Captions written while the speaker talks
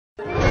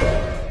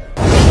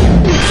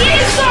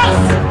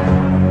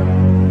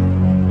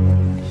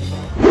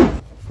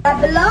The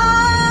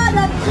blood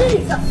of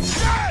Jesus.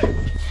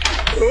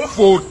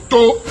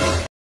 Photo.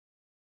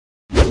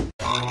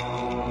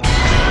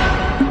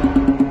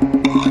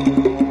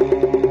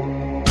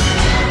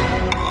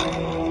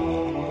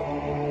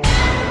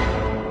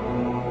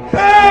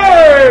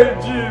 Hey,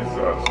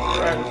 Jesus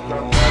Christ.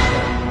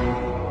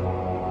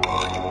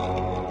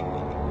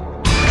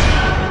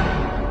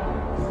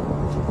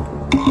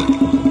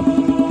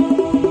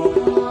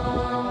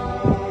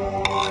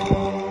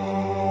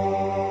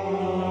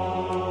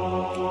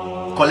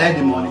 Collect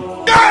the money.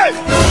 Yes!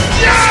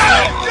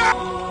 Yes!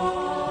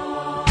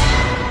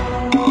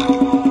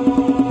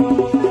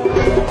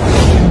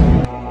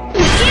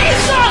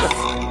 Jesus!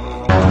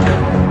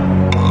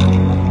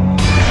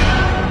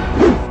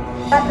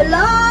 The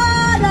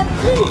blood of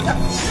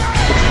Jesus.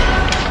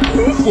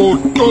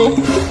 Photo.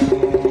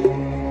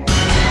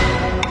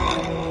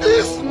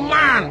 This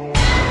man.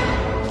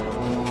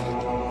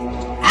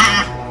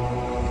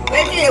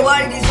 Wait till you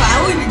want this one.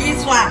 Who will be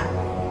this one?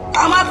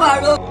 Come up,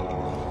 Baro.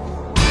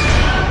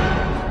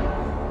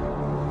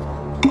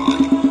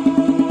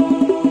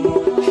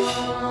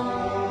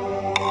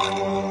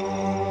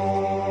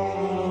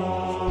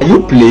 Are you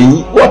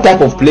playing? What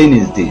type of plane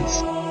is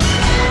this?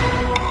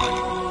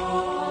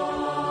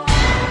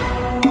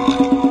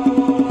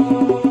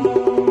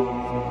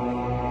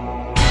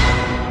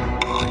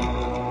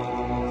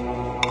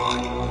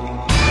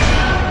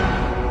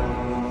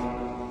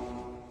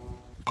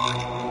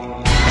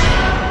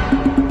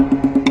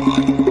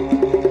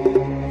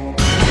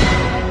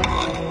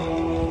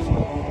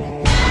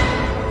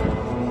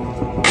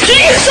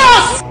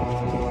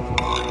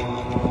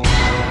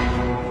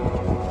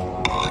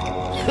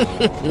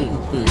 You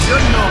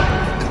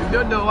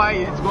don't know why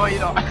it's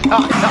going on.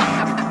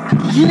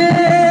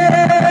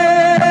 Yeah!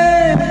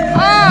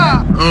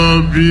 Ah!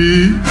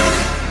 Abi.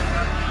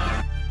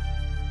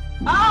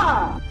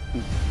 Ah!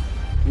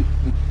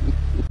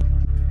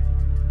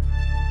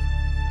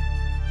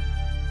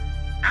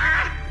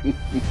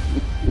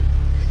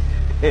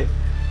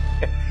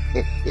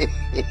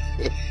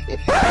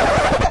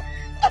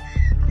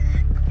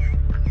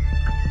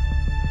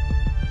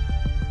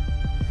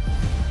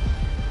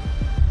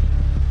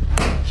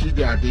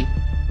 Daddy.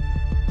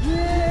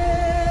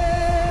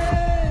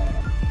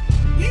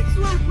 This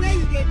one where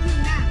you dey do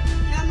now.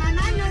 Your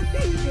mama no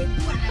say you dey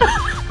do am.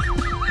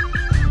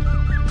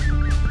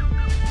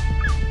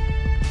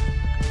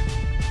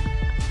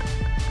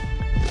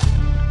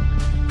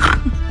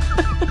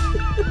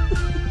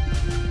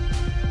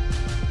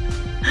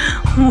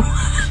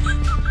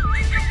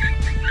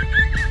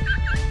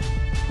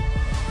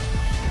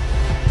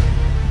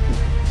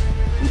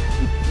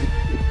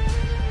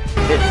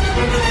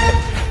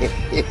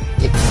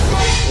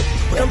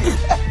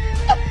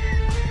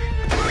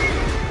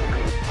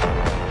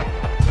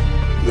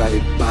 You are a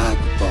bad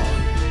boy.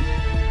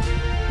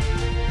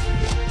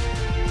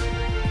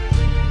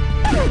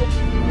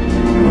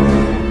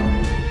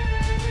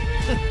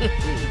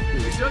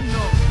 You don't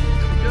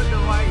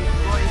know why it's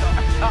going on.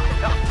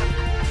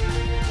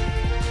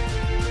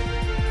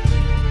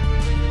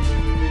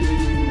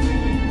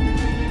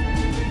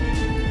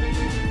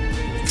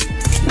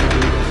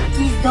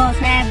 Jesus,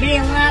 man,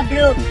 bring one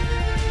blue.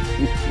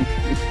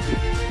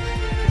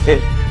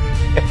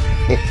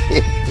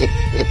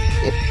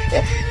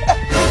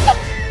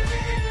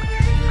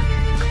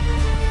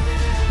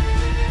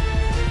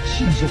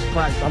 Jesus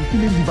Christ, I'm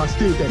feeling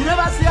devastated. You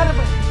never see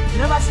anything. You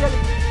never see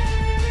anything.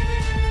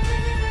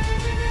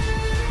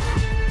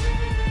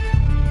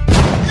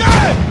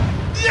 Yeah!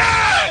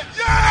 Yeah!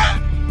 Yeah!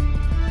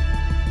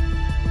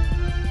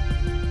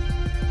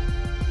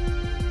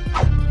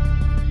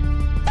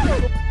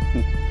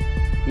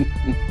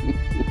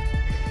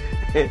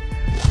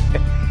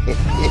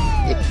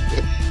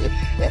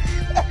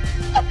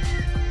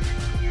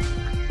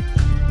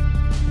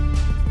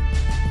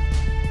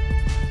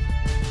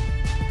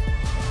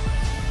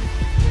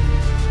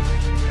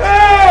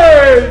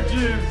 Hey,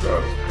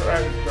 Jesus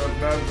Christ of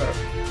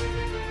Nazareth.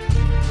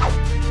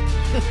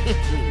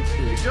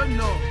 You don't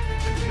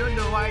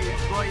know why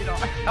it's going on.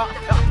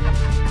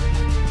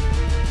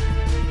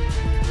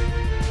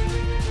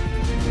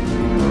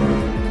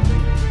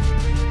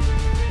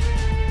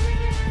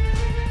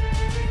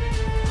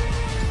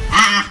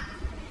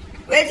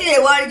 Wait till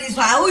you want this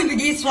one. Who will be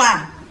this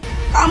one?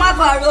 Come up,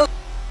 Baro.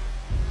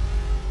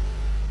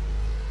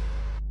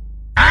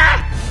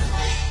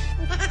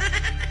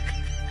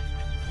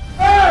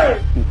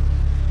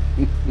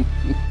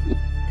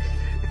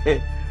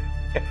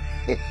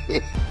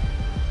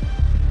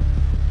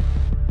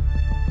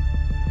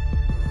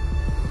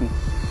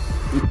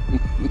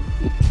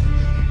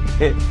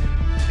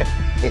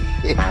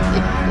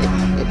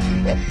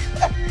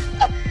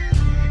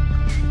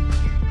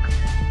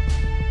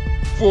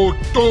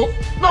 Photo.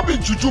 Not be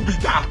juju be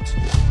that.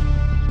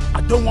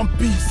 I don't want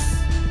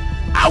peace.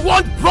 I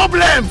want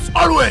problems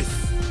always.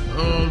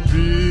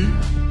 Abi.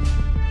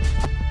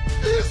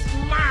 This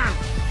man.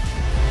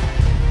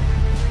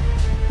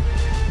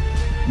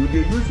 You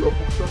dey use your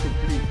function to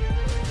play.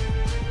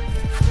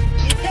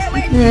 You say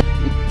wait.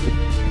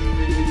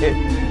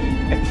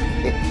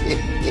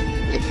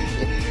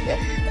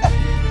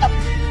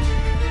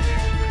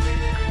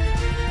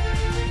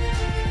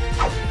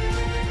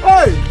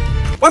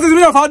 What is the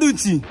meaning of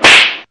Aduchi?